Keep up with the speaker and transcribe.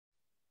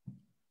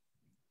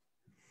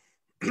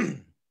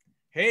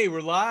Hey, we're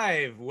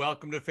live.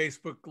 Welcome to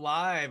Facebook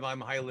Live. I'm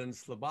Hylan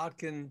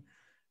Slobodkin,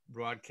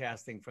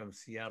 broadcasting from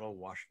Seattle,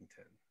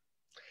 Washington.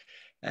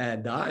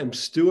 And I'm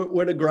Stewart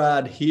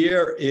Winograd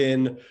here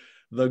in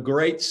the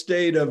great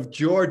state of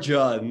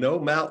Georgia. No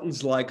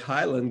mountains like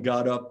Hylan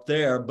got up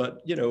there,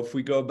 but if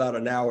we go about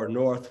an hour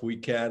north, we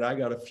can. I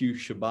got a few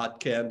Shabbat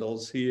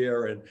candles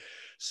here and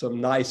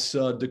some nice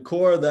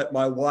decor that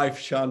my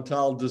wife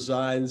Chantal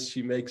designs.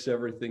 She makes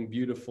everything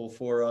beautiful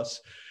for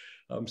us.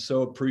 I'm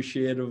so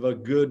appreciative of a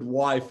good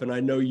wife, and I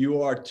know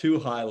you are too,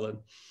 Hylan.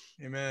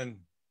 Amen.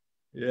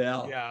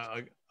 Yeah. Yeah,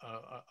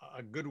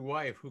 a good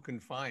wife who can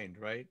find,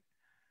 right?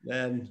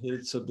 And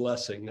it's a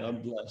blessing.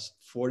 I'm blessed.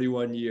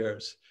 41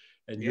 years.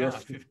 And Yeah, you're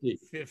 50.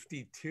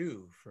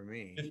 52 for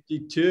me.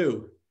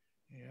 52.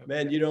 Yep.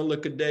 Man, you don't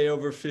look a day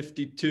over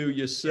 52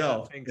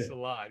 yourself. Yeah, thanks a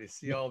lot. You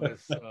see all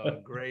this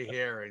gray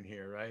hair in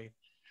here, right?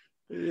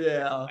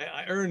 Yeah.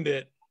 I earned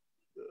it.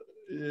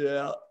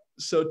 Yeah.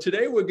 So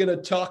today we're going to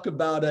talk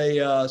about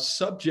a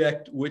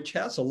subject which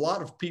has a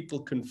lot of people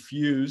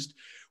confused.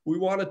 We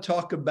want to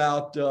talk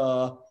about,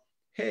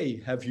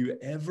 hey, have you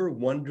ever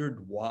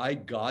wondered why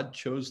God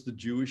chose the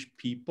Jewish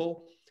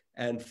people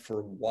and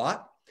for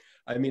what?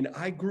 I mean,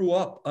 I grew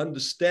up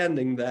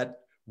understanding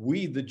that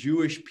we, the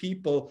Jewish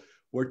people,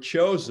 were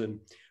chosen.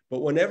 But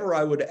whenever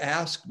I would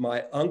ask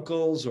my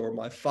uncles or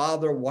my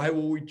father, why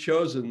were we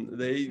chosen?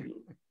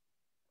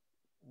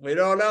 We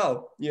don't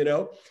know.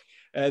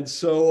 And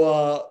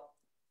so,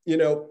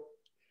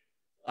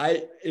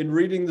 in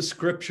reading the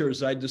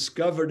scriptures, I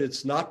discovered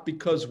it's not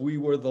because we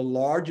were the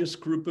largest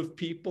group of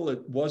people.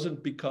 It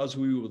wasn't because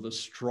we were the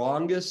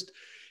strongest.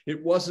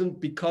 It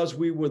wasn't because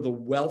we were the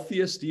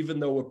wealthiest, even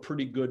though we're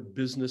pretty good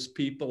business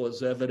people,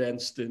 as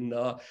evidenced in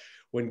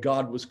when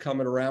God was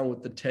coming around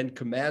with the 10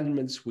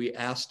 Commandments. We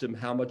asked him,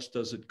 how much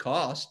does it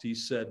cost? He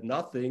said,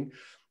 nothing.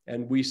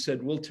 And we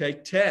said, we'll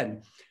take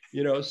 10,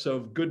 so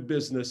good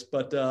business,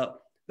 but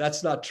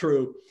that's not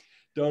true.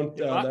 That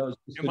was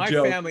just a my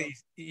joke. family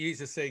used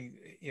to say,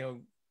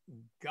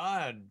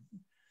 God,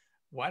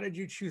 why did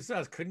you choose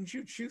us? Couldn't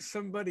you choose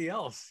somebody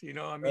else?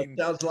 That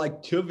sounds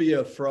like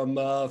Tuvia from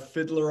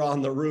Fiddler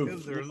on the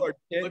Roof. Lord,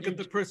 look at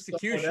the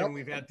persecution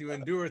we've had to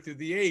endure through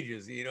the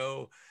ages.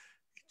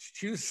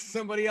 Choose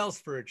somebody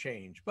else for a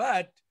change.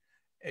 But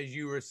as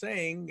you were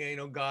saying,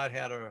 God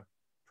had a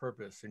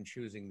purpose in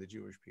choosing the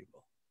Jewish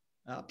people.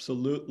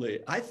 Absolutely.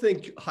 I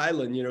think,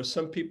 Hylan,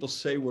 some people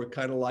say we're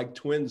kind of like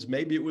twins.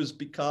 Maybe it was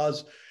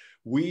because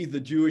we, the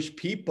Jewish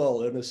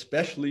people, and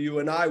especially you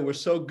and I, were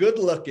so good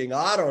looking.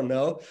 I don't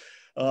know.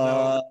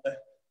 No,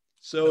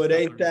 so it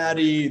ain't that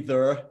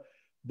either.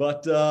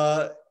 But,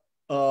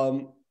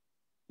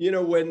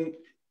 when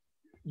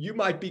you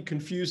might be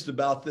confused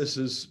about this,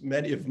 as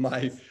many of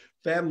my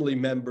family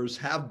members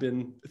have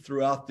been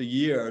throughout the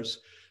years.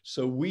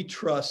 So we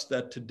trust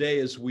that today,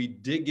 as we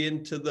dig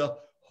into the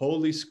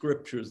Holy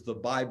Scriptures, the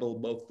Bible,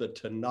 both the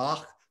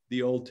Tanakh,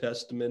 the Old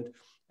Testament,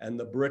 and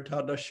the Brit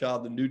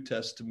Hadashah, the New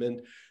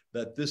Testament,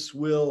 that this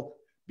will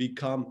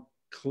become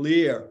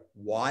clear.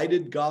 Why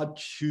did God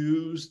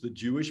choose the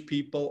Jewish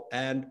people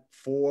and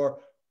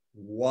for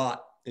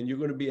what? And you're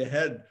going to be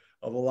ahead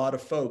of a lot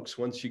of folks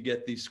once you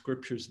get these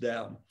scriptures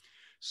down.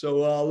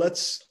 So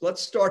let's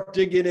start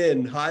digging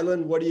in.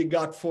 Hylan, what do you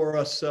got for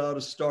us to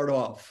start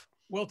off?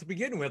 Well, to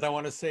begin with, I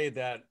want to say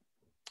that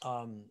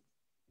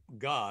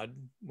God,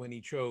 when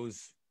he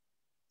chose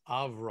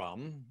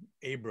Abram,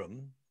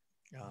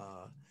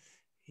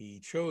 he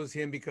chose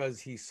him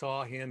because he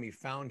saw him, he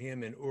found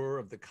him in Ur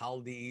of the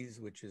Chaldees,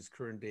 which is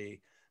current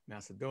day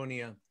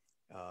Macedonia,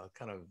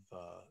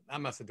 not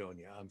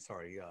Macedonia, I'm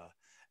sorry,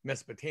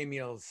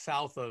 Mesopotamia,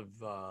 south of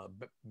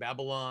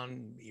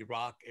Babylon,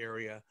 Iraq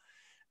area.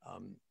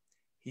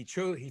 He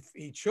chose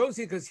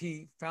him because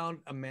he found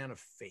a man of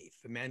faith,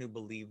 a man who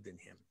believed in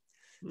him.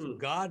 So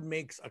God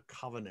makes a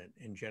covenant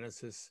in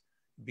Genesis,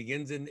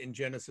 begins in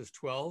Genesis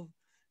 12.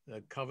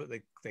 They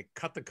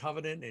cut the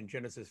covenant in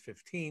Genesis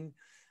 15.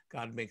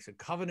 God makes a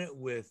covenant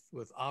with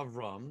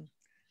Avram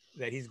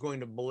that he's going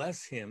to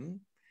bless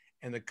him.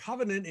 And the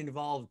covenant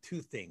involved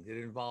two things. It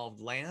involved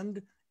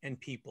land and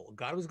people.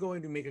 God was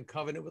going to make a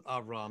covenant with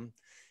Avram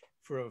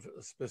for a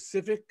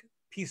specific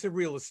piece of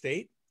real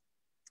estate,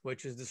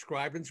 which is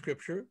described in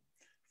scripture,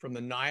 from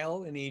the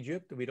Nile in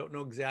Egypt. We don't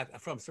know exactly,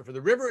 for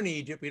the river in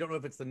Egypt, we don't know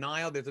if it's the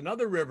Nile. There's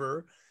another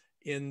river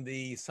in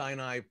the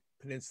Sinai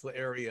Peninsula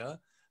area.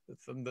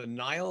 From the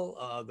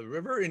Nile, the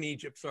river in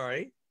Egypt,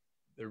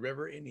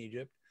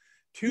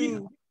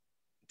 to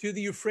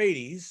the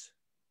Euphrates.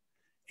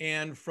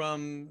 And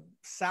from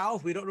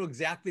south, we don't know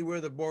exactly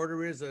where the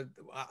border is.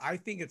 I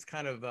think it's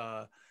kind of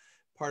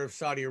part of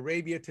Saudi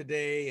Arabia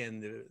today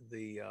and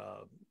the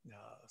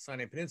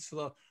Sinai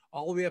Peninsula,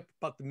 all the way up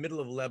about the middle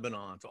of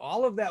Lebanon. So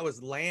all of that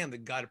was land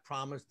that God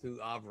promised to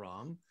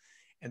Avram.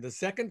 And the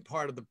second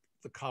part of the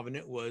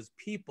covenant was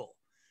people,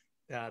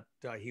 that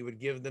he would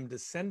give them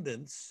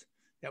descendants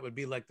that would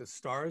be like the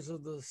stars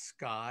of the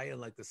sky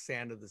and like the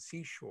sand of the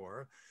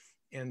seashore.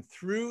 And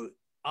through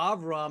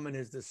Avram and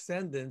his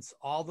descendants,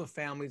 all the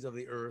families of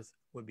the earth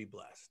would be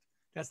blessed.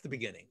 That's the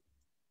beginning.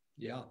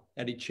 Yeah.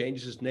 And he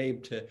changed his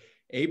name to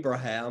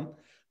Abraham,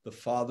 the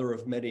father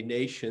of many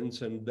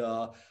nations. And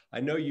I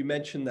know you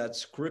mentioned that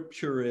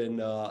scripture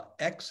in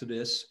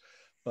Exodus,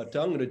 but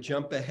I'm going to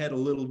jump ahead a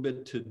little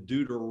bit to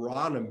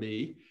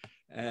Deuteronomy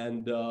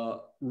and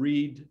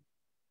read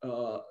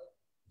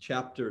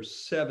chapter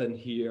 7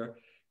 here,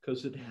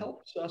 because it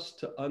helps us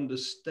to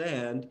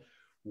understand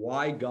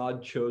why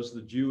God chose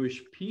the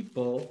Jewish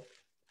people.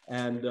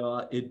 And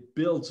it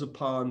builds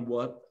upon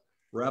what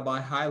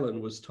Rabbi Hylan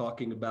was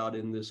talking about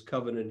in this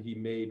covenant he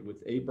made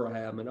with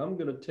Abraham. And I'm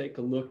going to take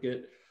a look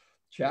at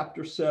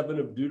chapter 7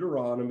 of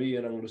Deuteronomy,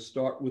 and I'm going to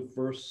start with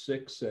verse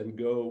 6 and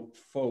go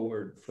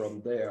forward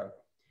from there.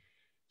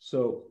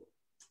 So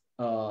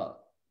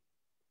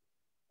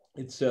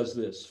it says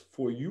this: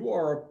 "For you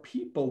are a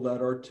people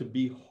that are to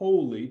be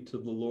holy to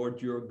the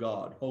Lord your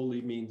God."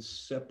 Holy means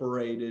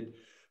separated,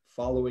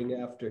 following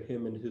after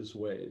him in his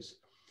ways.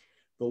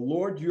 "The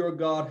Lord your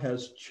God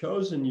has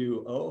chosen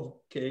you." Oh,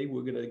 okay,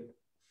 we're going to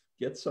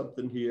get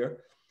something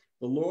here.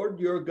 "The Lord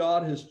your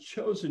God has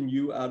chosen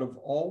you out of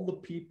all the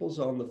peoples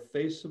on the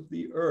face of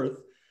the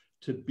earth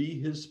to be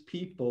his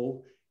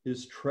people,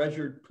 his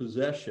treasured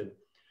possession."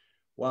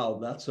 Wow,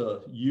 that's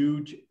a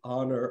huge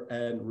honor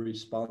and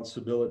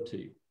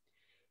responsibility.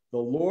 "The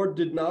Lord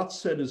did not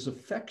set his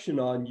affection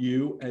on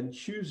you and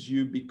choose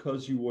you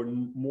because you were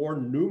more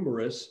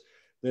numerous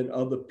than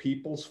other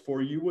peoples,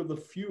 for you were the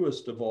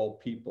fewest of all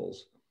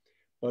peoples,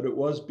 but it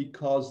was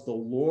because the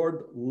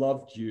Lord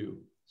loved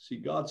you." See,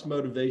 God's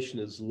motivation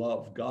is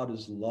love. God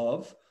is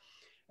love.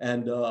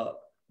 And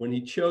when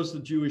he chose the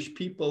Jewish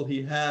people,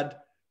 he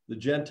had the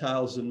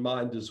Gentiles in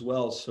mind as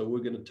well. So we're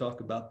going to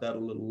talk about that a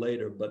little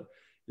later. But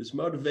his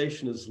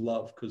motivation is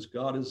love, because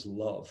God is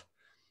love.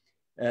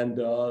 And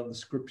the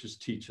scriptures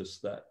teach us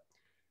that.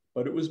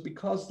 "But it was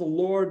because the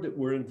Lord,"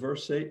 we're in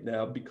verse 8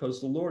 now,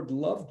 "because the Lord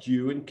loved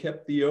you and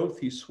kept the oath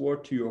he swore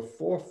to your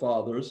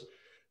forefathers,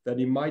 that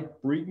he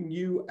might bring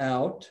you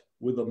out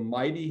with a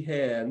mighty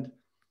hand,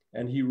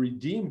 and he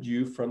redeemed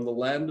you from the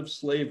land of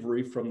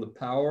slavery, from the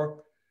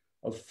power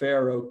of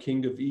Pharaoh,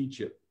 king of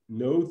Egypt.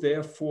 Know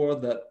therefore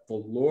that the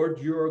Lord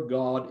your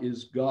God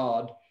is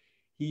God.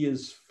 He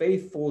is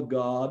faithful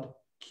God,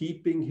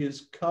 keeping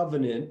his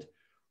covenant."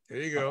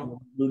 There you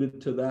go.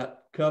 Alluded to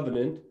that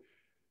covenant,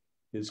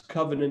 his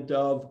covenant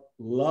of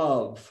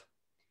love,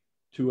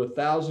 "to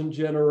 1,000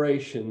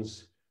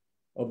 generations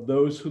of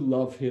those who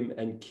love him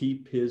and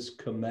keep his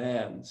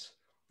commands.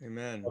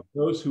 Amen. Of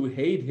those who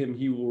hate him,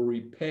 he will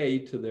repay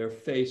to their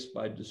face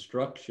by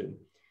destruction.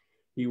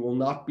 He will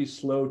not be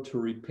slow to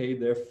repay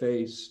their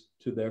face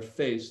to their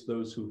face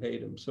those who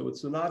hate him." So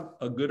it's not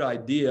a good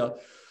idea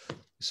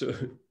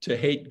to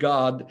hate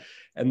God.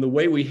 And the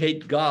way we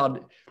hate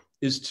God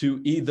is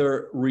to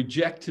either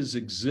reject his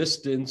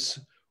existence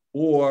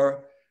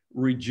or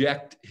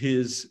reject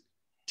his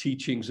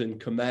teachings and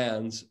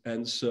commands.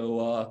 And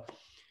so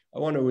I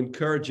want to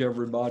encourage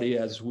everybody,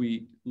 as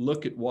we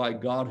look at why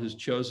God has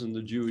chosen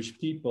the Jewish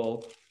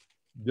people,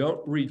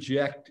 don't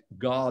reject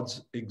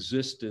God's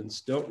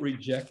existence. Don't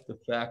reject the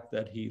fact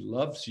that he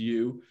loves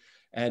you,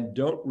 and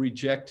don't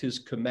reject his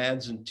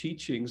commands and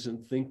teachings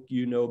and think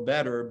you know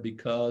better,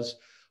 because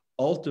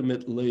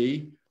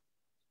ultimately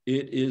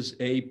it is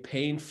a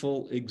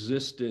painful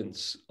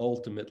existence.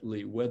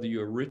 Ultimately, whether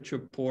you're rich or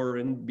poor,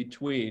 in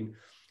between,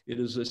 it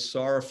is a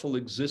sorrowful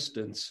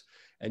existence.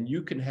 And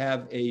you can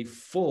have a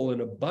full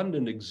and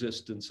abundant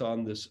existence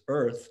on this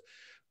earth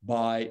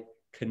by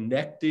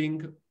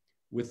connecting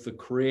with the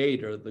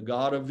Creator, the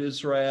God of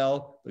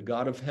Israel, the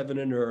God of heaven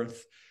and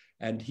earth.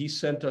 And he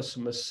sent us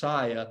a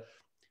Messiah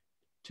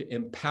to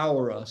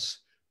empower us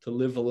to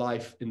live a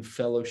life in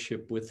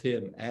fellowship with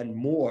him and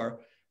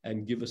more,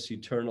 and give us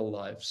eternal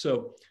life.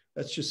 So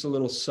that's just a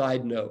little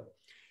side note.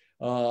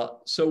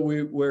 So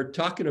we're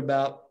talking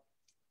about,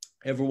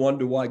 ever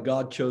wonder why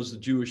God chose the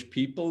Jewish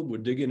people? We're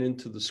digging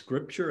into the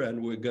scripture,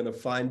 and we're going to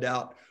find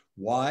out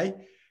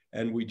why.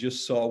 And we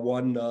just saw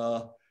one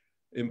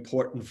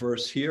important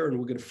verse here, and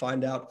we're going to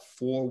find out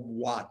for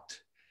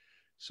what.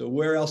 So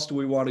where else do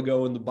we want to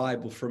go in the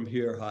Bible from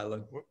here,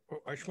 Hylan?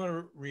 I just want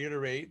to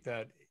reiterate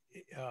that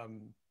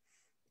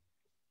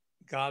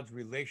God's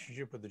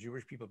relationship with the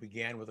Jewish people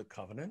began with a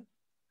covenant,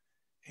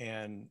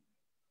 and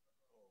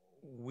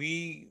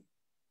we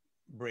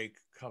break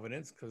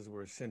covenants because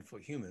we're sinful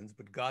humans,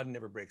 but God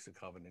never breaks a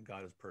covenant.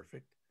 God is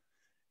perfect,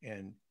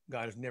 and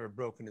God has never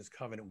broken his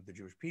covenant with the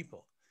Jewish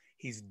people.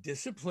 He's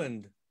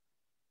disciplined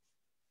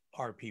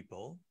our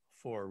people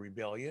for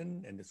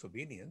rebellion and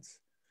disobedience,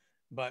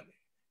 but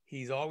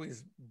he's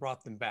always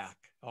brought them back.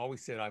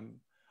 Always said,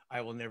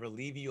 I will never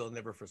leave you, I'll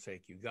never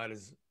forsake you. God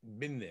has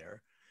been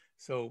there.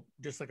 So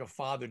just like a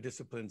father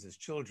disciplines his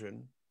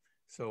children,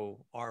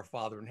 so our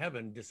Father in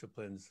heaven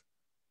disciplines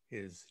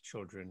his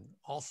children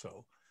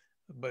also.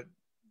 But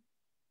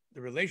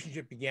the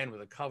relationship began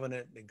with a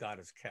covenant that God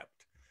has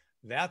kept.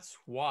 That's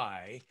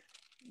why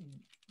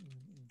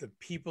the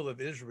people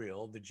of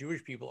Israel, the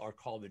Jewish people, are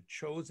called the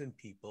chosen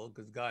people,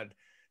 because God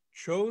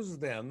chose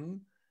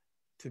them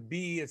to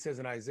be, it says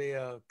in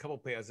Isaiah,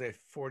 Isaiah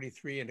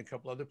 43 and a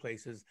couple other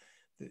places,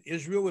 that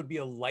Israel would be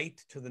a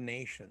light to the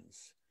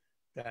nations,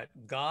 that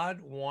God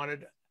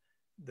wanted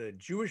the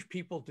Jewish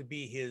people to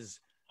be his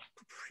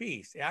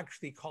priests. He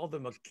actually called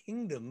them a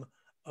kingdom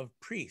of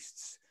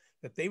priests,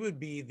 that they would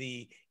be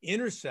the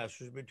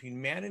intercessors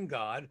between man and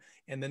God,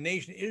 and the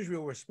nation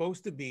Israel were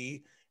supposed to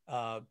be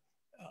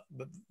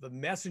the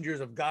messengers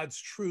of God's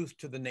truth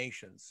to the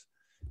nations.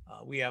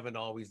 We haven't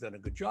always done a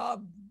good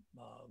job.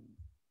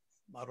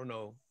 I don't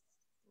know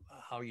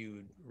how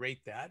you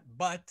rate that,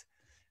 but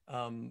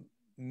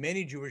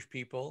many Jewish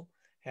people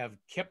have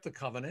kept the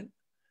covenant.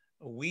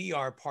 We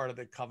are part of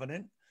the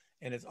covenant,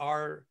 and it's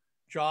our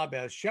job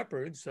as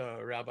shepherds,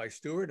 Rabbi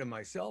Stewart and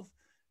myself,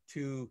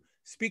 to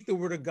speak the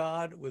word of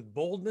God with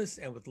boldness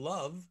and with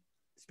love,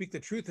 speak the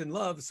truth in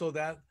love, so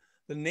that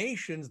the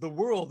nations, the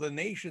world, the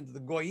nations, the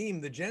goyim,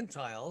 the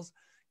Gentiles,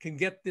 can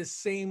get this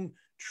same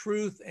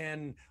truth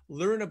and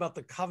learn about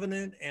the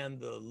covenant and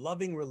the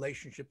loving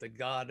relationship that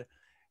God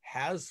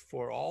has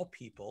for all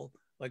people,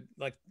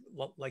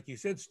 like you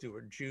said,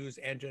 Stewart, Jews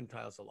and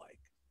Gentiles alike.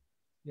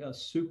 Yeah,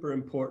 super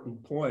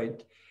important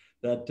point,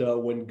 that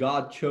when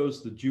God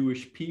chose the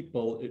Jewish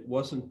people, it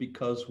wasn't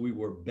because we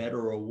were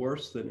better or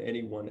worse than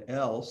anyone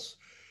else.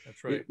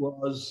 That's right. It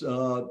was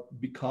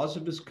because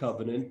of his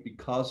covenant,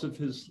 because of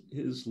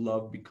his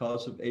love,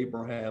 because of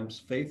Abraham's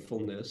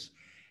faithfulness,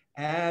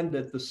 and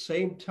at the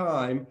same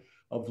time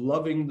of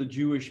loving the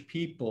Jewish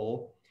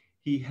people,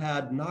 he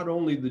had not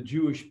only the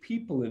Jewish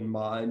people in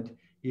mind,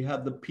 he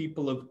had the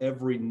people of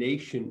every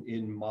nation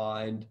in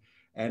mind.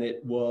 And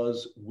it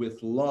was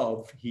with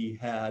love he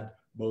had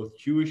both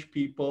Jewish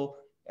people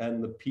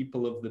and the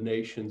people of the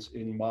nations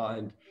in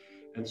mind.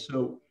 And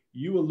so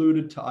you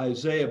alluded to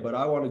Isaiah, but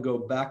I want to go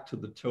back to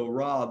the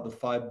Torah, the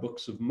 5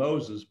 books of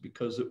Moses,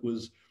 because it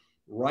was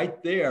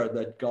right there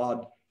that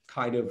God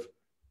kind of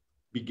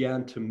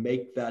began to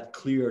make that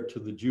clear to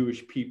the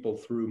Jewish people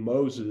through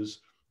Moses,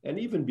 and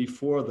even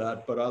before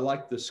that. But I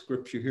like the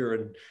scripture here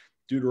in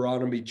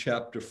Deuteronomy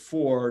chapter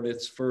 4, and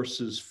it's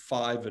verses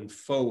 5 and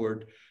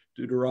forward.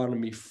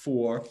 Deuteronomy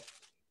 4.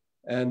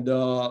 And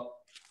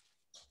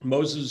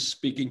Moses is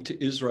speaking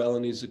to Israel,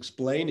 and he's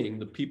explaining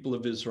the people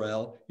of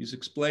Israel. He's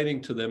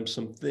explaining to them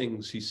some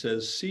things. He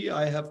says, "See,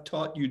 I have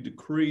taught you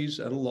decrees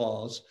and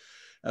laws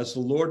as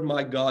the Lord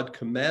my God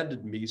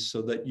commanded me,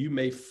 so that you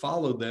may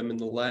follow them in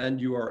the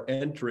land you are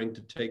entering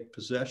to take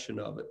possession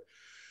of it.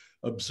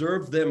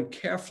 Observe them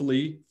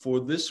carefully, for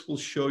this will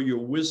show your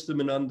wisdom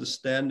and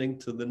understanding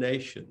to the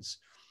nations."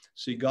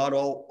 See, God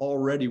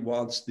already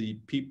wants the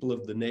people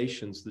of the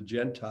nations, the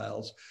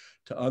Gentiles,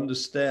 to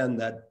understand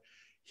that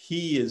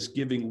he is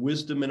giving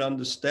wisdom and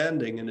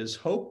understanding. And his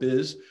hope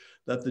is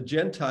that the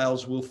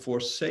Gentiles will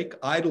forsake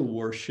idol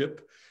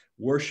worship,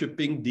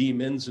 worshiping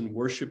demons and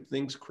worship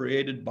things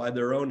created by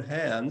their own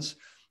hands,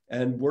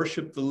 and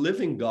worship the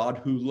living God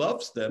who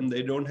loves them.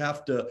 They don't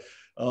have to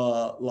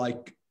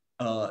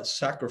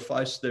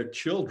sacrifice their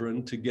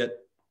children to get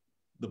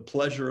the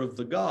pleasure of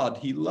the God.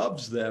 He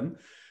loves them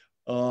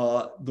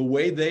the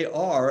way they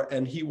are,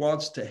 and he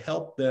wants to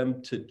help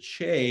them to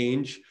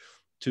change,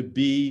 to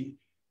be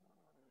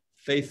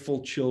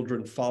faithful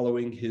children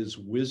following his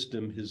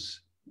wisdom,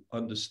 his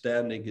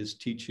understanding, his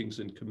teachings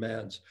and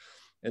commands.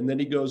 And then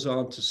he goes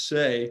on to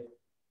say,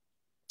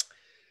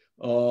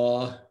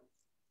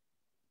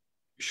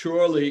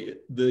 surely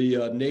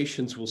the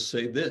nations will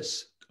say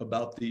this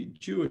about the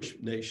Jewish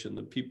nation,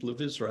 the people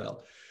of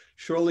Israel.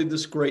 Surely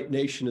this great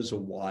nation is a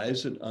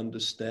wise and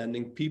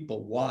understanding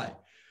people. Why?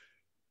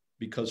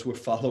 Because we're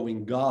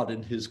following God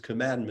and his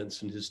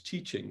commandments and his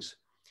teachings.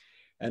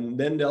 And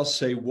then they'll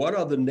say, what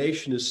other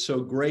nation is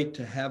so great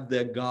to have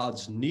their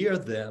gods near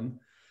them,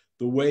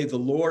 the way the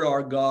Lord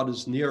our God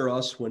is near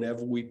us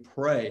whenever we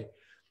pray?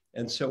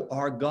 And so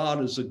our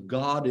God is a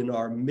God in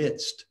our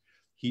midst.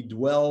 He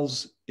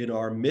dwells in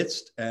our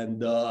midst,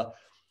 and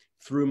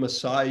through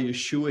Messiah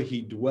Yeshua,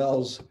 he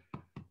dwells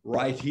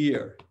right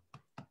here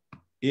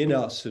in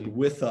us and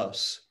with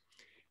us.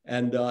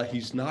 And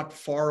he's not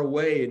far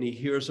away, and he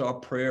hears our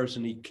prayers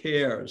and he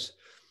cares.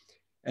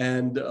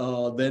 And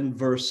then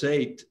verse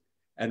 8,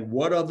 and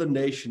what other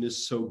nation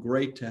is so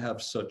great to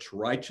have such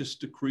righteous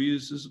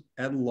decrees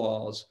and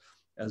laws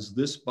as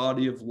this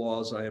body of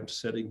laws I am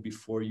setting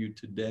before you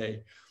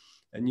today?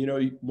 And, you know,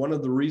 one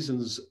of the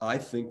reasons I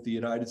think the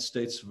United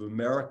States of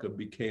America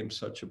became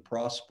such a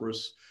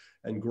prosperous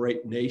and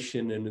great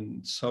nation, and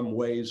in some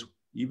ways,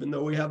 even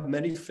though we have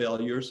many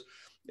failures,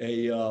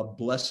 a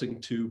blessing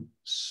to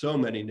so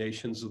many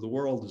nations of the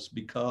world, is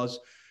because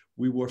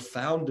we were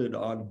founded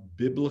on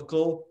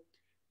biblical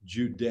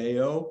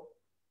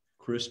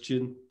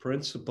Judeo-Christian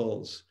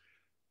principles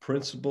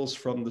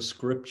from the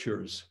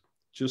scriptures,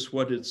 just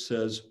what it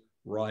says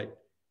right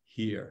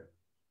here.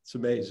 It's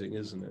amazing,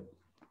 isn't it?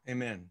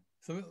 Amen.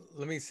 So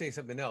let me say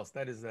something else.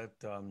 That is that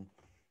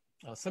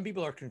some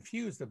people are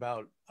confused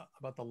about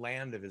the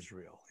land of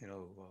Israel. You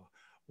know,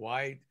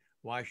 why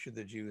should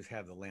the Jews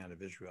have the land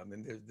of Israel? I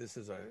mean, this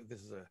is a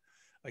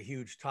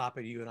huge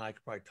topic. You and I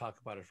could probably talk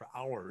about it for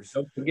hours.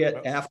 Don't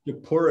forget, after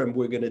Purim,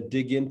 we're going to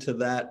dig into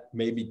that,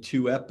 maybe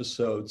 2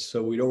 episodes.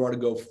 So we don't want to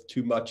go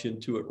too much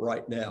into it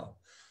right now.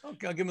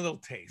 Okay, I'll give them a little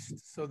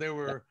taste. So there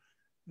were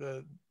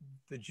the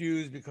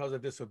Jews, because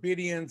of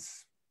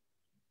disobedience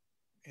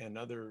and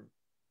other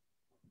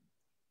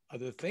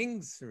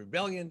things,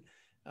 rebellion,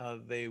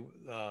 they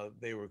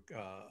were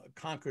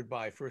conquered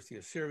by first the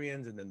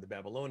Assyrians and then the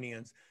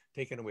Babylonians,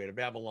 taken away to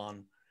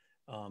Babylon.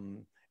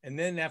 And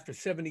then after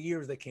 70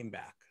 years, they came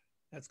back.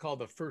 That's called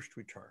the first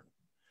return.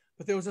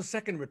 But there was a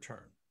second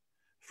return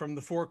from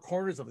the four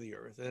corners of the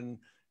earth.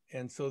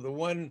 And so the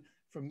one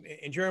from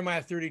in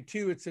Jeremiah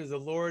 32, it says the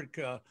Lord,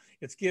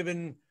 it's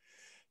given,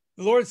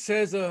 the Lord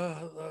says,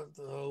 the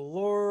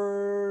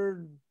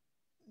Lord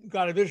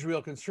God of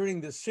Israel,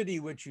 concerning this city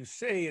which you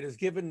say, it is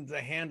given into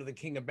the hand of the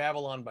king of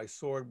Babylon by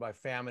sword, by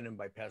famine, and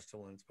by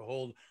pestilence.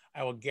 Behold,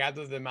 I will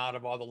gather them out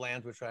of all the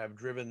lands which I have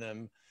driven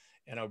them,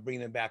 and I'll bring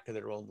them back to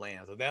their own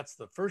land. So that's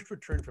the first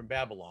return from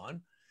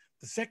Babylon.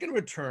 The second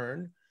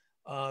return,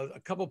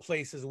 a couple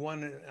places.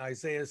 One,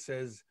 Isaiah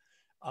says,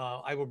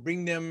 I will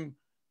bring them,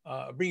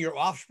 bring your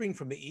offspring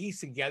from the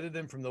east and gather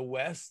them from the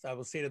west. I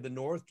will say to the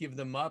north, give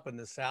them up, and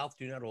the south,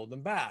 do not hold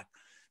them back.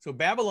 So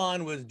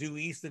Babylon was due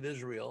east of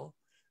Israel.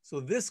 So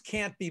this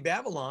can't be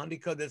Babylon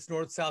because it's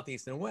north, south,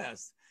 east, and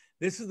west.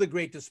 This is the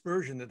great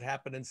dispersion that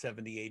happened in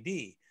 70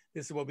 AD.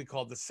 This is what we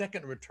call the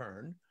second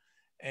return.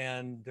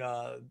 And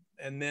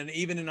then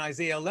even in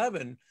Isaiah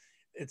 11,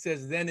 it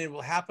says, then it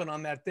will happen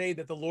on that day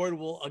that the Lord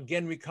will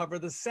again recover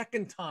the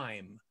second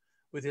time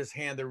with his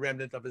hand the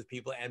remnant of his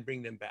people and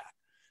bring them back.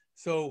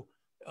 So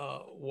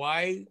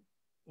why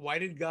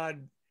did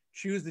God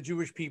choose the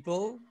Jewish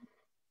people?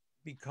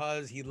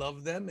 Because he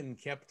loved them and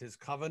kept his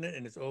covenant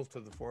and his oath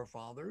to the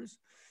forefathers.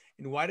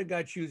 And why did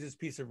God choose this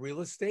piece of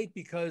real estate?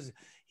 Because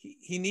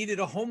he needed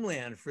a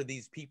homeland for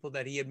these people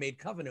that he had made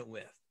covenant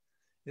with.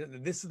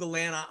 This is the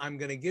land I'm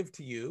going to give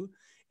to you.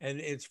 And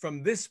it's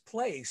from this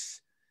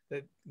place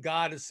that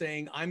God is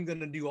saying, I'm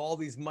going to do all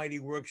these mighty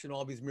works and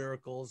all these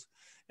miracles,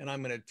 and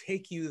I'm going to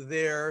take you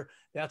there.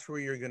 That's where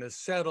you're going to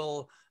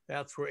settle.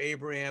 That's where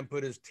Abraham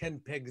put his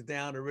 10 pegs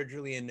down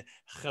originally in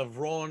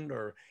Hebron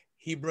or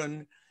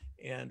Hebron,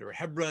 or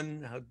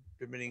Hebron,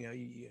 depending how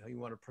you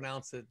want to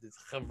pronounce it. It's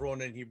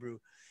Hebron in Hebrew.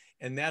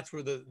 And that's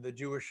where the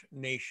Jewish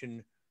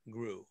nation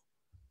grew.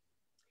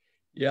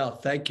 Yeah,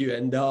 thank you.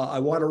 And I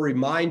want to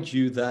remind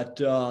you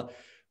that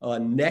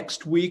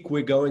next week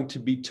we're going to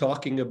be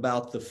talking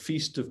about the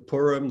Feast of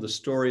Purim, the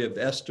story of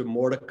Esther,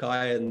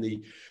 Mordecai, and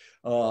the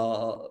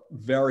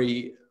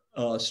very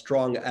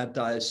strong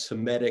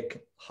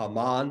anti-Semitic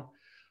Haman.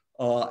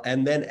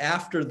 And then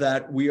after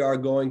that, we are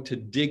going to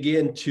dig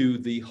into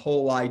the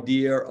whole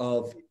idea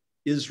of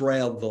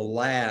Israel, the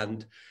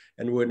land.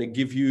 And we're going to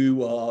give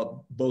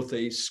you both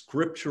a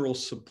scriptural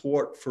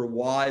support for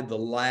why the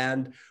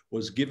land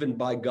was given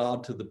by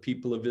God to the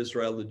people of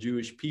Israel, the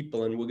Jewish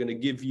people. And we're going to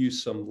give you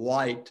some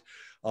light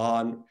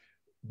on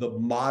the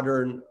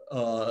modern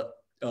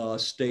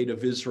state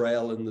of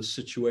Israel and the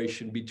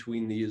situation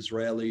between the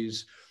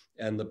Israelis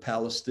and the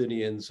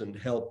Palestinians, and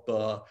help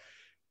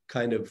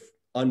kind of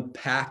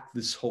unpack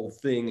this whole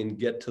thing and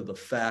get to the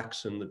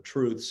facts and the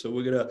truth. So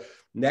we're going to,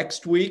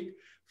 next week,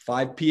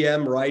 5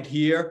 p.m. right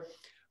here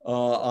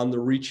on the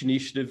Reach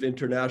Initiative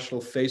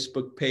International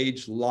Facebook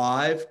page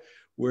live.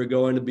 We're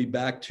going to be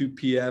back 2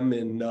 p.m.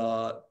 in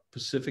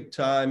Pacific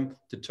time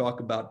to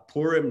talk about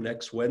Purim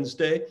next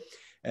Wednesday.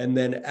 And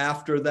then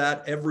after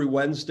that, every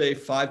Wednesday,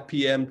 5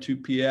 p.m., 2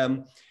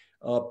 p.m.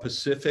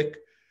 Pacific,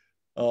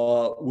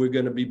 we're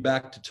going to be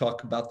back to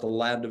talk about the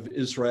land of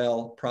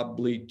Israel,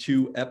 probably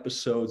 2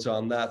 episodes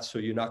on that, so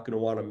you're not going to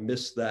want to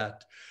miss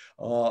that.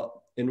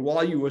 And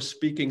while you were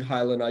speaking,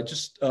 Hylan, I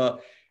just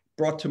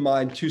brought to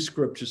mind 2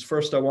 scriptures.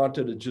 First, I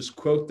wanted to just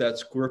quote that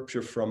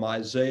scripture from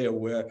Isaiah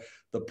where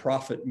the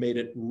prophet made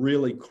it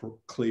really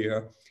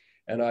clear.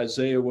 And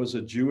Isaiah was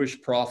a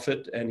Jewish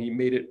prophet, and he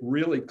made it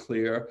really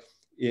clear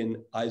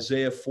in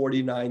Isaiah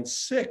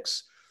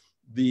 49:6,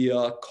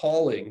 the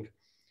calling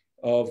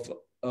of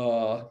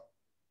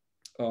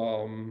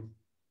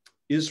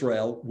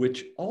Israel,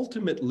 which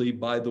ultimately,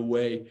 by the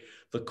way,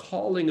 the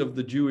calling of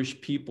the Jewish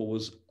people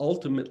was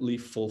ultimately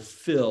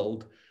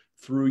fulfilled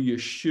through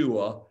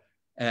Yeshua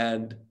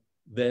and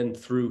then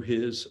through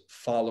his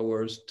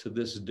followers to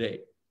this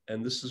day.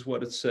 And this is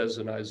what it says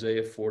in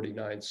Isaiah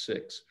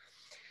 49:6.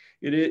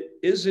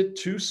 Is it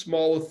too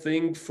small a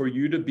thing for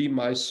you to be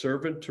my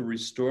servant to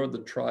restore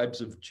the tribes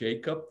of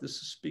Jacob?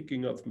 This is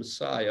speaking of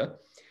Messiah.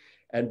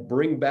 And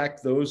bring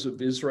back those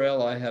of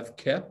Israel I have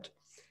kept.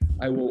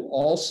 I will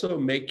also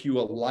make you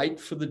a light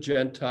for the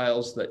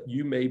Gentiles, that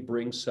you may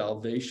bring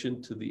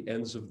salvation to the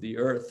ends of the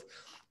earth.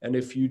 And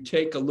if you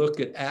take a look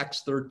at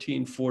Acts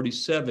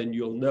 13:47,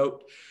 you'll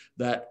note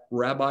that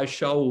Rabbi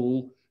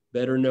Shaul,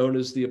 better known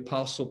as the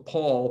Apostle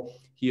Paul,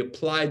 he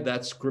applied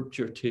that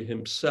scripture to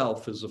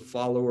himself as a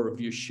follower of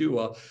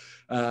Yeshua,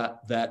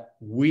 that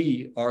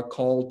we are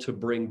called to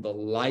bring the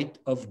light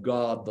of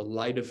God, the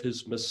light of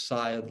his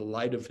Messiah, the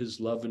light of his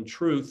love and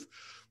truth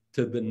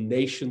to the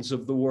nations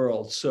of the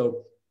world.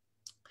 So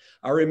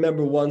I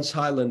remember once,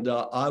 Hyland,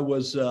 I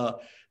was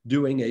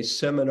doing a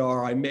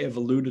seminar. I may have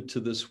alluded to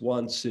this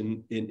once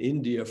in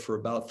India for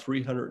about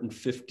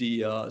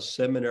 350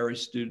 seminary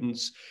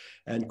students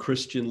and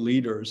Christian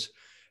leaders.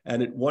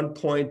 And at one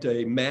point,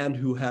 a man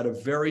who had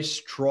a very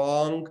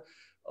strong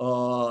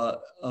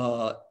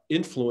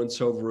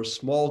influence over a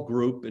small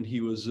group, and he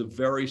was a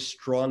very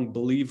strong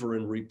believer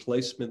in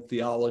replacement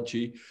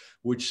theology,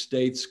 which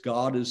states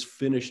God is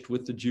finished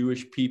with the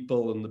Jewish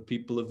people and the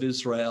people of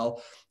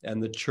Israel,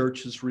 and the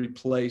church has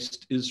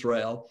replaced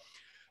Israel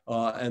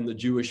and the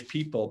Jewish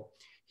people.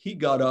 He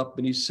got up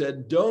and he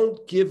said,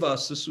 don't give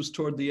us, this was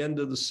toward the end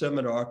of the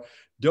seminar,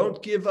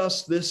 don't give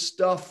us this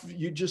stuff.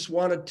 You just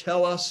want to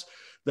tell us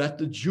that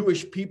the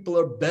Jewish people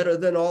are better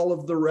than all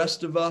of the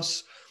rest of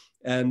us.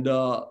 And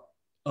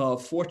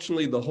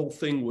fortunately, the whole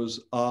thing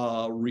was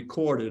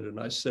recorded. And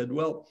I said,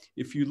 well,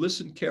 if you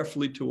listen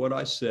carefully to what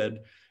I said,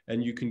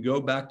 and you can go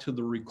back to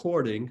the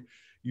recording,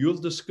 you'll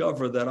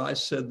discover that I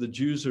said the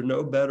Jews are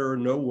no better or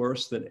no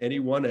worse than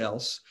anyone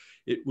else.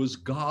 It was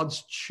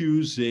God's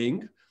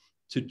choosing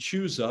to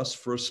choose us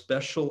for a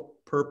special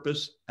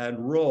purpose and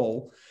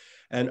role.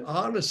 And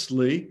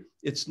honestly,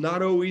 it's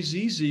not always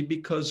easy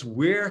because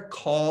we're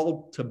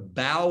called to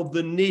bow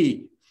the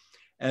knee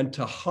and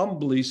to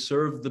humbly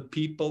serve the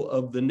people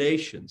of the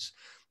nations.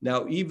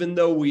 Now, even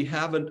though we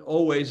haven't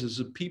always as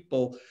a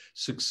people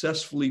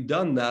successfully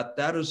done that,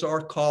 that is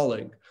our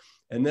calling.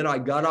 And then I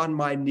got on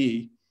my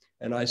knee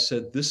and I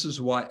said, this is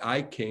why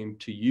I came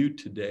to you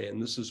today.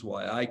 And this is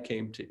why I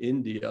came to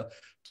India,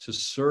 to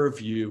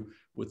serve you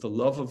with the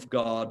love of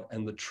God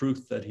and the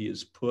truth that he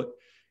has put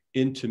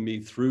into me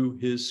through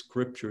his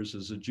scriptures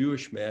as a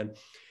Jewish man.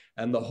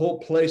 And the whole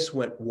place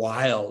went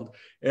wild.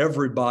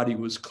 Everybody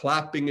was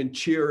clapping and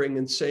cheering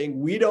and saying,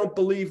 we don't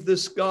believe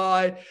this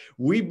guy.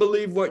 We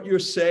believe what you're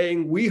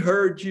saying. We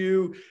heard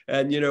you.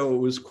 And, it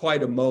was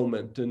quite a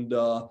moment. And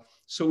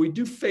so we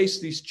do face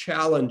these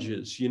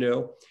challenges,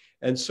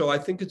 And so I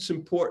think it's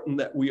important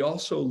that we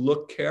also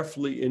look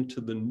carefully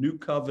into the New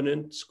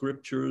Covenant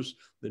scriptures,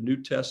 the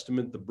New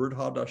Testament, the Brit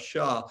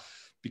Hadashah,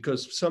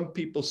 because some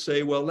people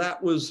say, well,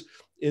 that was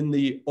in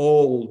the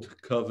Old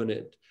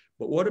Covenant.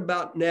 But what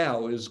about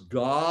now? Is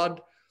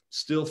God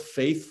still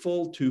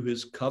faithful to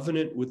his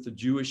covenant with the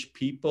Jewish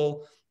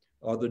people?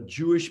 Are the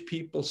Jewish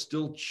people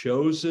still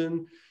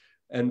chosen?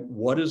 And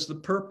what is the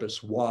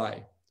purpose?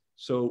 Why?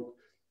 So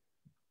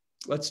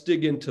let's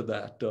dig into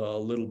that a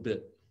little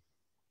bit.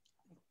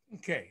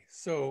 Okay,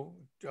 so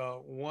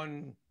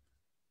one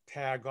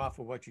tag off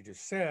of what you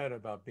just said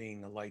about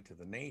being a light to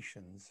the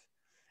nations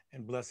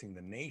and blessing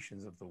the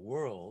nations of the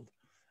world.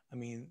 I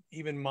mean,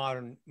 even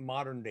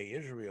modern day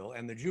Israel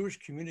and the Jewish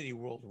community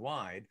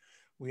worldwide,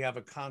 we have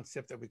a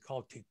concept that we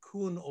call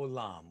tikkun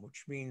olam,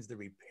 which means the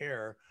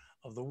repair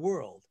of the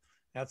world.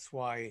 That's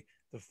why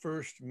the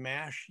first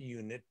MASH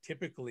unit,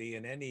 typically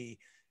in any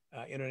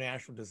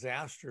international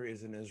disaster,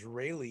 is an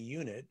Israeli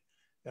unit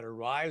that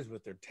arrives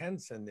with their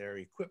tents and their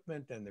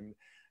equipment and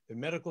their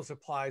medical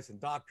supplies and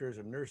doctors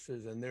and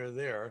nurses, and they're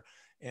there.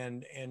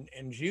 And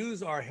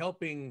Jews are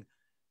helping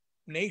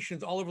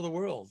nations all over the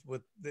world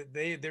with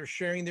they're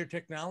sharing their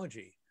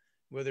technology,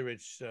 whether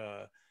it's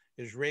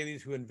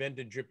Israelis who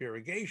invented drip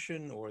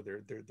irrigation or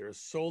their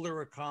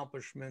solar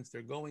accomplishments.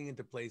 They're going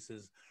into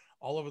places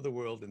all over the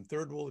world in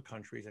third world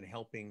countries and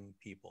helping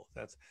people.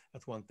 That's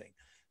one thing.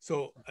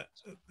 So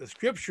the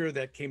scripture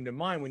that came to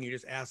mind when you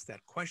just asked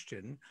that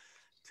question,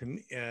 to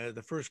me,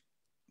 the first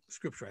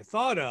scripture I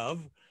thought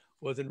of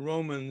was in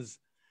Romans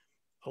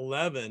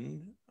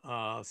 11,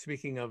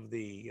 speaking of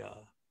the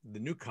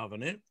New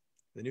Covenant,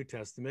 the New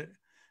Testament.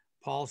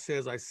 Paul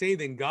says, I say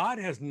then God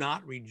has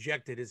not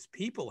rejected his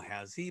people,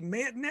 has he?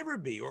 May it never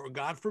be, or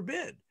God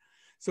forbid.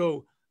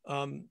 So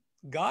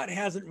God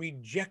hasn't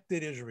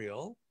rejected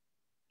Israel.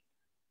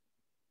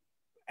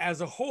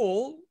 As a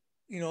whole,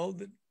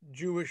 the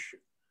Jewish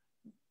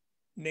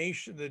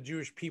nation, the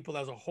Jewish people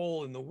as a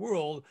whole in the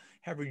world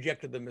have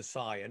rejected the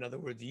Messiah. In other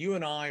words, you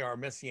and I are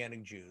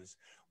Messianic Jews.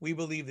 We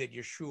believe that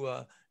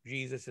Yeshua,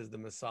 Jesus, is the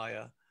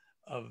Messiah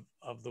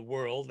of the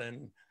world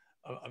and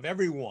of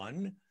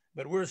everyone,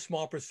 but we're a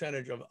small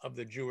percentage of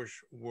the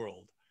Jewish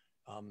world.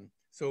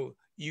 So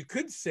you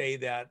could say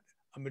that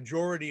a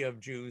majority of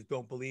Jews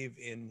don't believe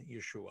in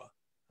Yeshua.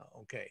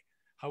 Okay.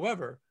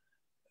 However,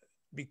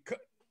 because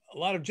a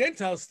lot of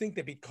Gentiles think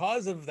that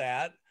because of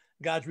that,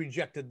 God's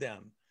rejected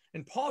them.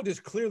 And Paul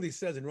just clearly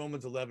says in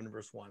Romans 11,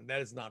 verse 1, that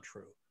is not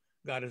true.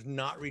 God has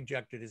not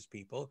rejected his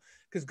people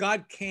because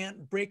God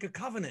can't break a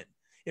covenant.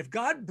 If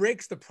God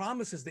breaks the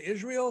promises to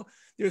Israel,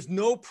 there's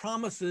no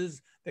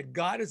promises that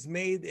God has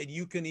made that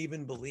you can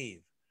even believe.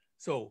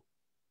 So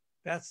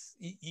that's,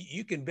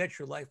 you can bet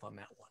your life on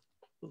that one.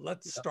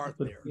 Let's start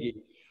there.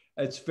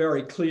 It's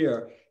very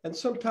clear. And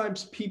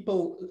sometimes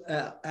people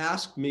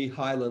ask me,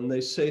 Hylan,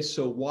 they say,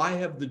 so why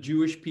have the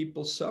Jewish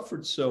people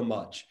suffered so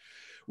much?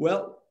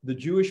 Well, the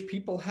Jewish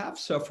people have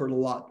suffered a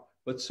lot,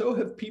 but so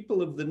have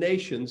people of the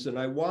nations. And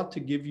I want to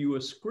give you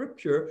a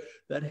scripture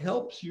that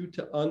helps you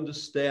to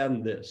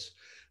understand this.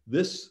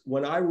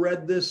 when I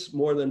read this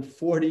more than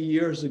 40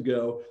 years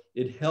ago,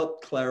 it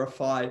helped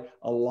clarify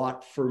a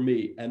lot for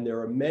me. And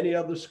there are many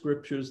other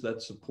scriptures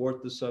that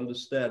support this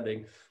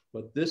understanding,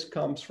 but this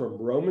comes from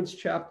Romans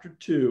chapter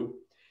 2,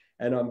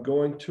 and I'm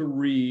going to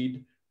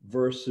read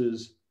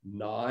verses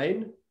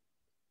 9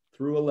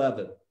 through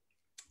 11.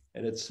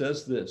 And it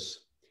says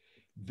this: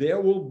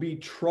 there will be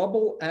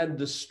trouble and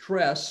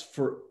distress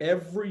for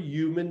every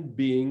human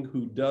being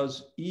who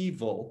does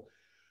evil,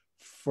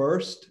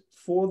 first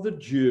for the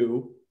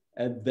Jew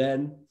and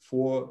then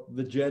for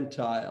the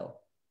Gentile.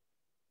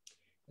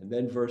 And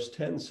then verse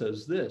 10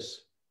 says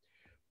this: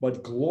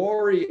 but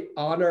glory,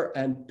 honor,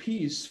 and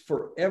peace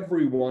for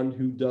everyone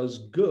who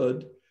does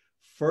good,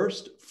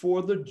 first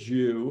for the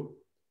Jew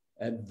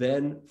and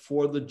then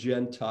for the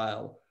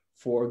Gentile.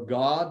 For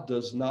God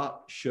does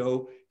not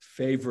show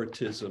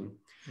favoritism.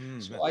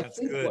 So I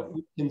think good. What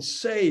we can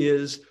say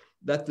is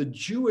that the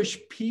Jewish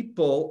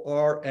people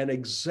are an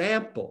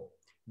example.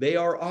 They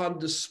are on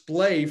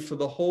display for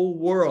the whole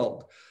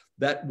world,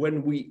 that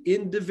when we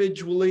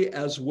individually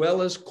as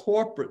well as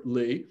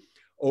corporately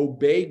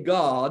obey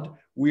God,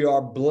 we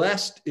are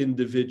blessed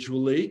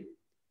individually,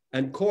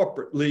 and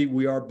corporately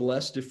we are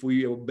blessed if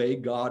we obey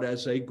God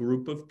as a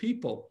group of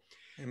people.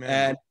 Amen.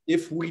 And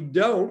if we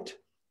don't,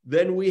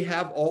 then we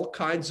have all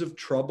kinds of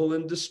trouble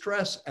and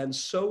distress. And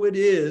so it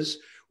is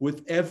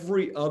with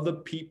every other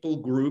people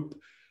group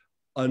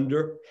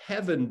under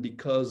heaven,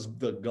 because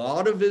the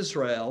God of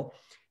Israel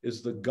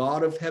is the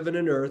God of heaven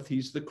and earth.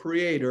 He's the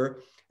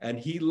creator, and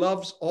he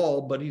loves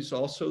all, but he's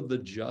also the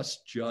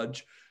just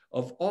judge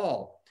of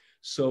all.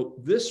 So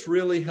this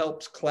really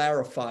helps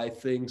clarify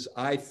things,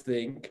 I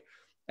think.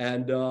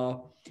 And,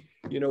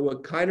 we're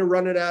kind of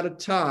running out of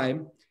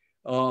time,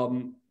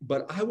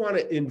 but I want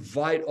to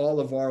invite all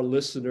of our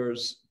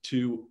listeners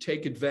to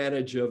take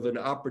advantage of an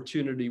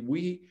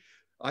opportunity.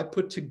 I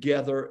put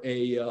together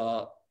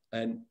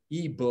an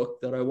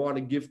ebook that I want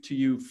to give to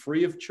you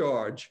free of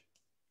charge.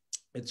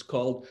 It's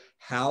called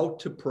How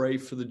to Pray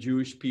for the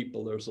Jewish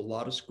People. There's a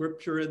lot of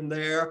scripture in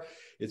there.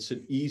 It's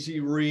an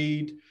easy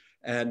read,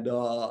 and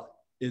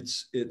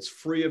it's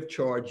free of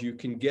charge. You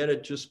can get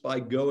it just by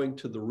going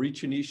to the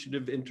Reach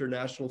Initiative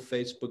International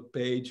Facebook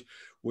page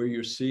where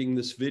you're seeing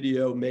this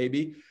video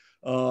maybe,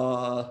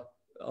 and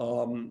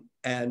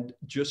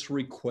just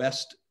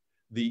request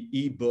the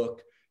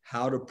ebook,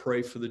 How to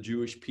Pray for the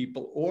Jewish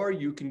People. Or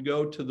you can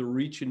go to the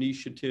Reach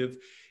Initiative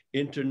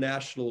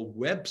International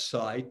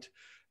website,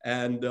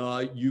 and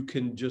you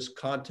can just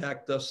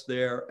contact us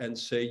there and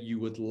say you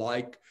would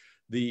like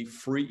the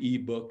free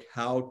ebook,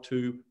 How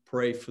to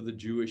Pray for the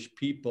Jewish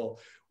People.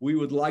 We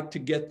would like to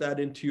get that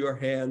into your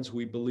hands.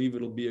 We believe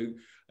it'll be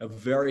a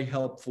very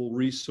helpful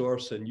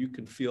resource, and you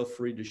can feel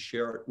free to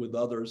share it with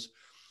others.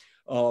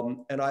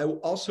 And I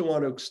also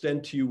want to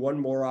extend to you one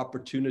more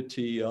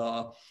opportunity.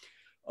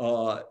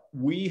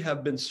 We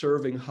have been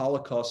serving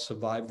Holocaust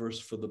survivors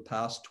for the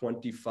past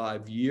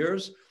 25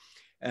 years.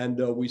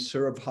 And we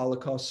serve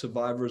Holocaust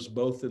survivors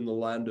both in the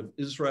land of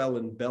Israel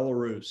and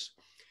Belarus.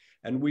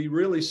 And we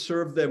really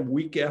serve them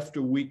week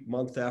after week,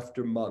 month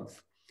after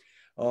month.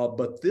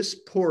 But this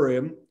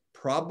Purim,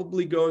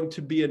 probably going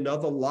to be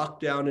another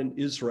lockdown in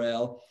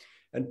Israel.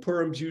 And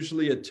Purim's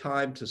usually a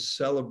time to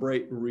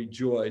celebrate and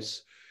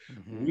rejoice.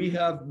 Mm-hmm. We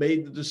have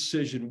made the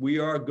decision. We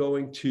are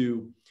going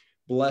to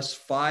bless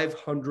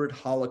 500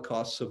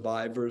 Holocaust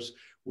survivors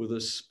with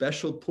a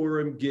special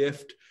Purim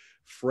gift,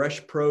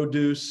 fresh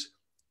produce,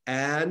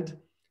 and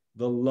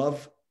the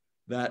love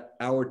that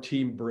our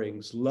team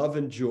brings, love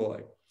and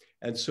joy.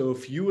 And so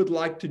if you would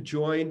like to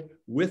join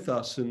with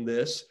us in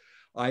this,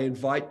 I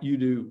invite you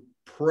to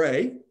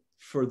pray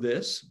for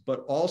this,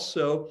 but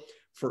also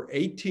for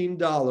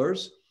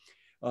 $18,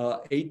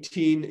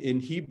 18 in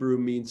Hebrew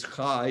means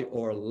chai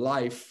or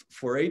life.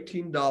 For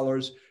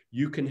 $18,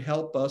 you can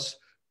help us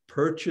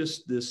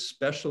purchase this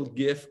special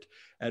gift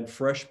and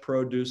fresh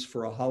produce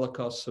for a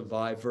Holocaust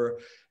survivor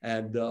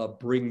and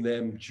bring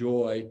them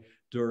joy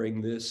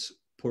during this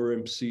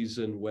Purim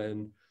season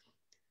when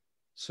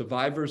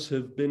survivors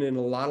have been in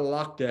a lot of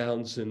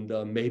lockdowns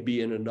and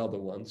maybe in another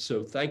one.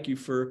 So thank you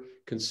for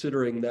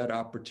considering that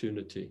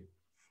opportunity.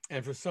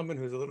 And for someone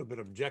who's a little bit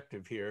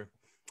objective here,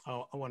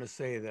 I want to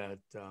say that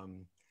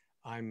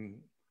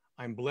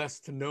I'm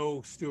blessed to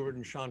know Stewart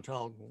and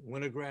Chantal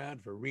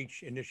Winograd for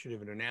Reach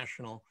Initiative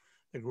International,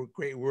 the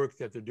great work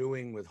that they're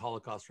doing with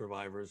Holocaust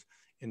survivors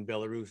in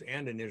Belarus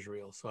and in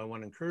Israel. So I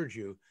want to encourage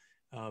you,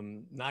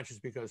 not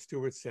just because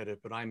Stewart said it,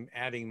 but I'm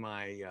adding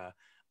my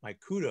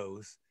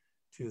kudos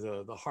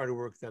to the hard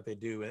work that they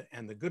do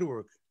and the good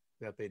work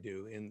that they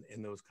do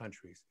in those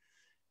countries.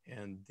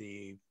 And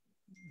the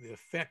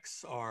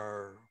effects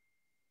are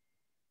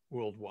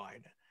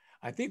worldwide.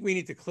 I think we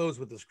need to close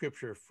with the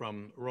scripture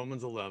from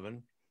Romans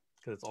 11,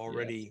 because it's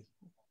already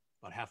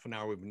about half an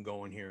hour we've been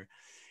going here.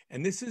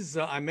 And this is,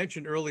 I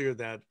mentioned earlier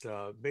that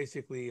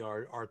basically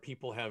our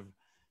people have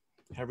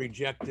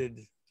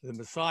rejected the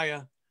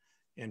Messiah.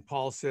 And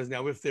Paul says,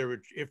 now if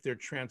their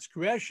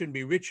transgression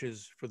be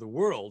riches for the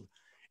world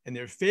and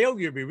their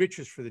failure be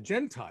riches for the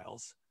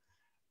Gentiles,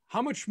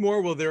 how much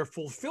more will their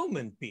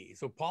fulfillment be?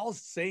 So Paul's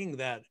saying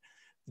that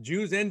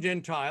Jews and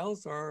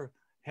Gentiles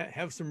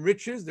have some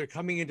riches. They're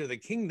coming into the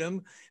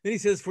kingdom. Then he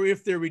says, for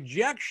if their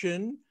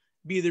rejection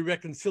be the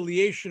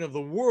reconciliation of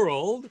the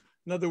world,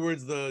 in other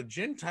words, the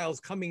Gentiles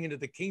coming into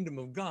the kingdom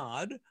of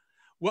God,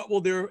 what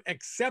will their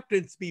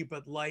acceptance be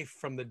but life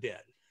from the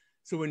dead?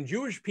 So when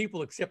Jewish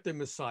people accept the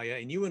Messiah,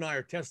 and you and I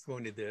are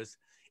testimony to this,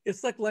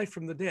 it's like life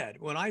from the dead.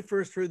 When I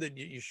first heard that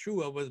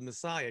Yeshua was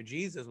Messiah,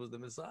 Jesus was the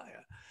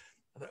Messiah,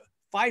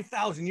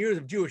 5,000 years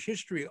of Jewish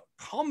history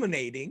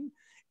culminating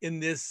in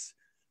this,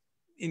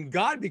 in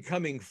God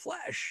becoming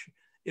flesh,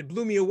 it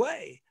blew me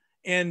away.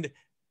 And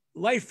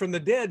life from the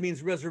dead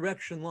means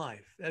resurrection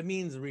life. That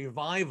means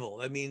revival.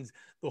 That means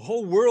the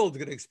whole world's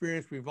going to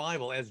experience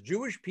revival. As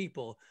Jewish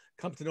people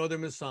come to know their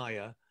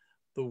Messiah,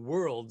 the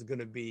world's going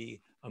to be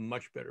a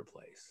much better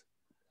place.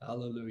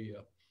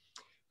 Hallelujah.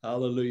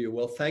 Hallelujah.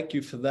 Well, thank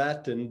you for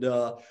that. And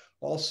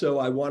also,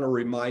 I want to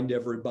remind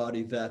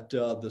everybody that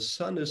the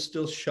sun is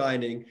still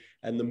shining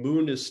and the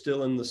moon is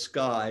still in the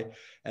sky.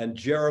 And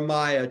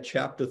Jeremiah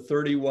chapter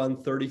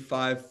 31,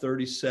 35,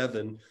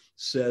 37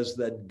 says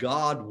that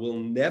God will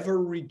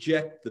never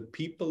reject the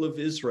people of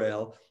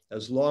Israel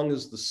as long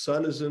as the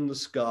sun is in the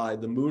sky,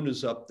 the moon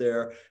is up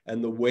there,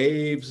 and the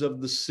waves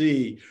of the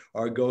sea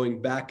are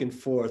going back and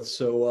forth.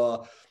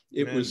 So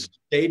it was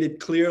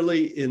stated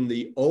clearly in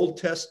the Old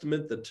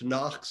Testament, the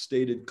Tanakh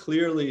stated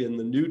clearly in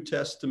the New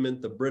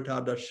Testament, the Brit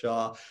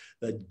Hadashah,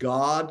 that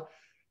God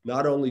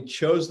not only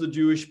chose the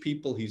Jewish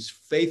people, he's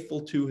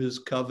faithful to his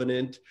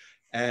covenant,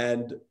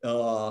 and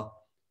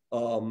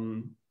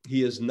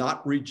he has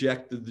not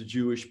rejected the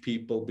Jewish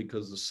people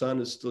because the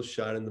sun is still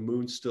shining, the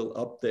moon's still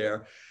up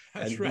there.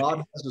 That's right.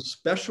 God has a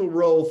special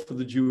role for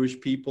the Jewish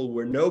people.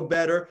 We're no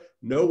better,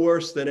 no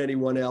worse than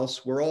anyone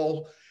else. We're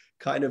all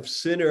kind of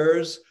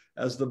sinners,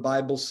 as the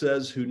Bible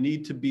says, who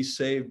need to be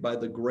saved by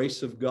the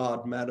grace of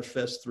God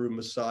manifest through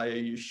Messiah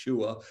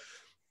Yeshua.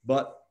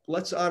 But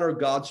let's honor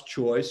God's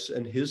choice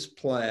and his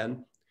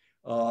plan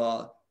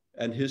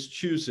and his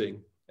choosing.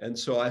 And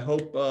so I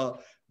hope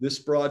this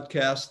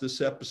broadcast,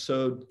 this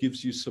episode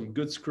gives you some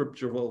good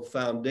scriptural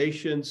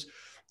foundations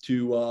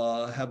to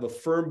have a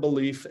firm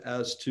belief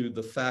as to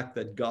the fact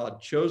that God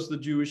chose the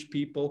Jewish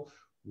people,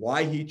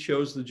 why he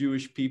chose the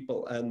Jewish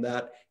people, and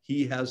that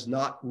he has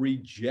not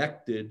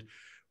rejected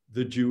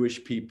the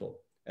Jewish people.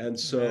 And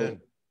so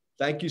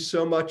thank you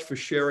so much for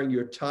sharing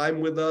your time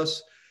with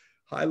us.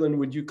 Hylan,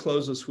 would you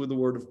close us with a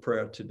word of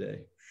prayer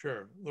today?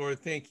 Sure. Lord,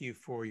 thank you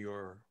for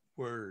your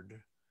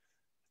word.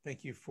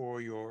 Thank you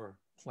for your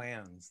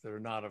plans that are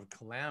not of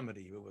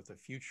calamity, but with a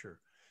future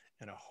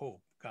and a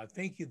hope. God,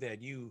 thank you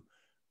that you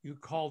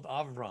called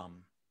Avram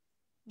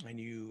and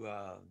you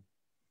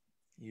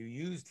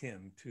used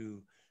him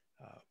to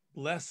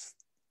bless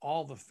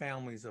all the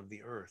families of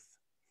the earth.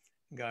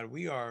 God,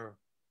 we are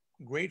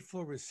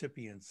grateful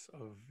recipients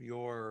of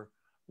your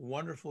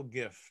wonderful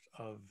gift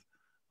of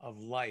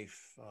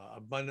life,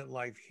 abundant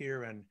life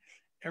here and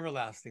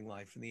everlasting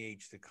life in the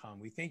age to come.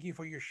 We thank you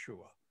for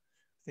Yeshua.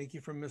 Thank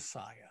you for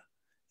Messiah.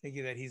 Thank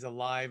you that he's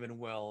alive and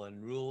well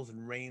and rules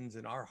and reigns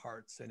in our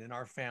hearts and in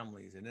our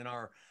families and in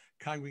our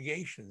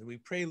congregations. And we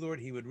pray,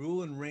 Lord, he would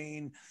rule and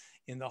reign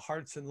in the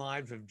hearts and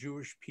lives of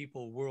Jewish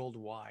people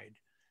worldwide.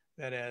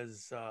 That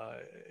as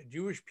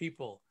Jewish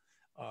people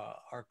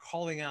are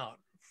calling out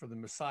for the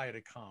Messiah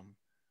to come,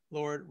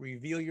 Lord,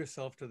 reveal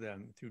yourself to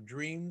them through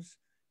dreams,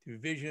 through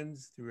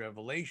visions, through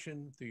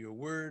revelation, through your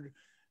word,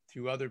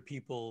 through other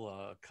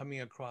people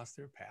coming across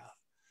their path.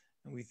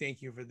 And we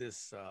thank you for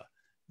this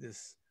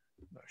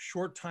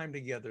short time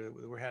together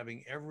that we're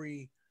having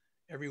every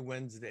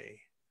Wednesday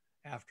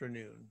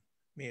afternoon.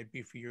 May it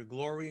be for your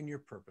glory and your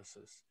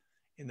purposes.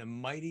 In the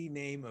mighty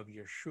name of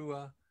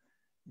Yeshua,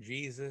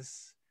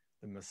 Jesus,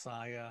 the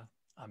Messiah.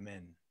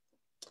 Amen.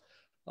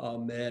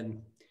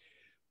 Amen.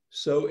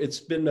 So it's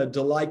been a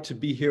delight to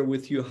be here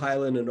with you,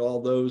 Hylan, and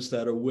all those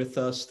that are with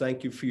us.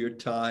 Thank you for your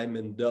time.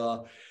 And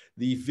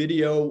the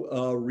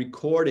video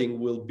recording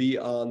will be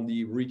on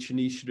the Reach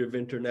Initiative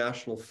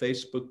International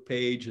Facebook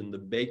page and the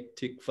Beit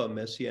Tikva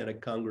Messianic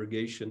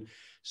Congregation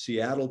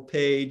Seattle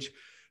page.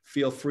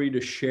 Feel free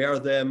to share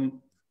them,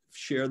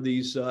 share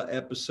these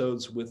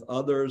episodes with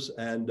others,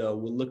 and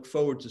we'll look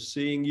forward to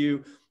seeing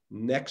you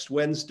next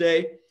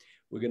Wednesday.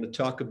 We're going to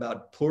talk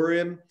about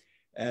Purim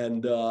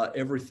and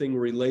everything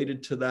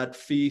related to that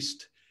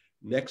feast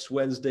next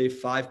Wednesday,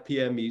 5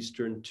 p.m.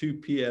 Eastern, 2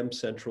 p.m.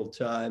 Central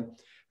Time.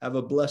 Have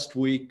a blessed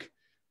week.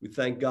 We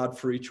thank God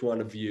for each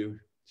one of you.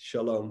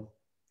 Shalom.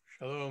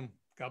 Shalom.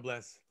 God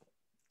bless.